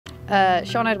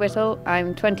Sioned Whittle,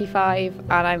 I'm 25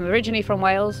 and I'm originally from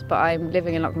Wales, but I'm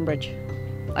living in Bridge.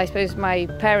 I suppose my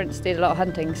parents did a lot of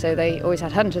hunting, so they always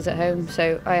had hunters at home.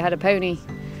 So I had a pony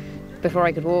before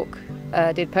I could walk,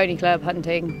 did pony club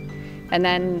hunting, and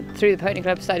then through the pony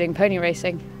club started doing pony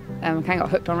racing. Kind of got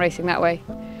hooked on racing that way.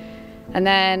 And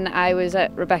then I was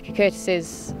at Rebecca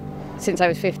Curtis's since I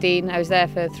was 15. I was there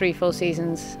for 3 full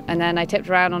seasons, and then I tipped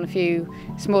around on a few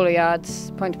smaller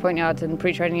yards, point-to-point yards and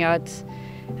pre-training yards.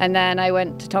 And then I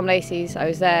went to Tom Lacey's. I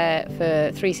was there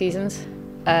for 3 seasons,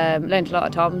 learned a lot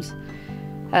at Tom's.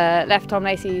 Left Tom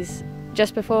Lacey's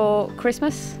just before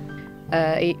Christmas,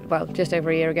 well, just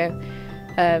over a year ago.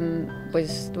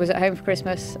 Was at home for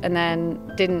Christmas and then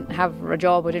didn't have a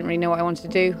job or didn't really know what I wanted to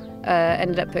do.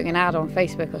 Ended up putting an ad on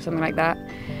Facebook or something like that,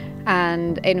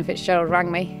 and Aidan Fitzgerald rang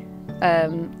me,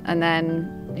 and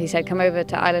then he said come over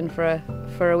to Ireland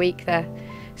for a week there.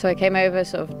 So I came over,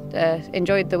 sort of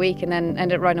enjoyed the week, and then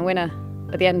ended up riding a winner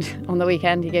at the end on the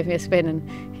weekend. He gave me a spin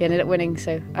and he ended up winning,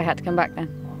 so I had to come back then.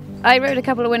 I rode a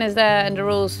couple of winners there under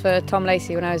rules for Tom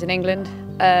Lacey when I was in England,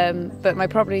 but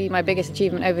probably my biggest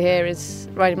achievement over here is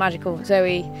riding Magical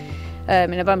Zoe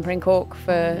in a bumper in Cork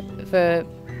for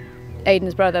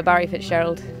Aidan's brother Barry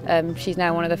Fitzgerald. She's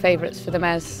now one of the favourites for the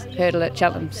Mares hurdle at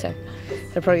Cheltenham, so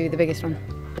that'll probably be the biggest one.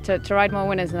 To ride more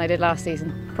winners than I did last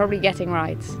season, probably getting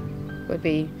rides would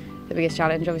be the biggest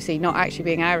challenge. Obviously not actually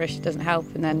being Irish doesn't help,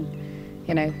 and then,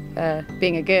 you know,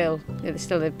 being a girl, there's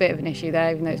still a bit of an issue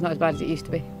there, even though it's not as bad as it used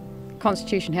to be.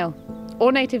 Constitution Hill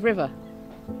or Native River.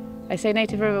 I say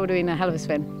Native River would have been a hell of a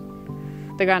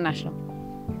spin. The Grand National,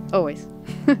 always.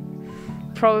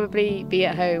 Probably be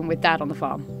at home with Dad on the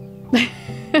farm.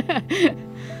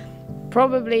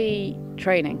 Probably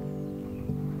training.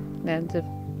 There's a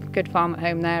good farm at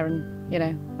home there, and you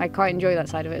know I quite enjoy that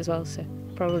side of it as well, so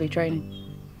probably training.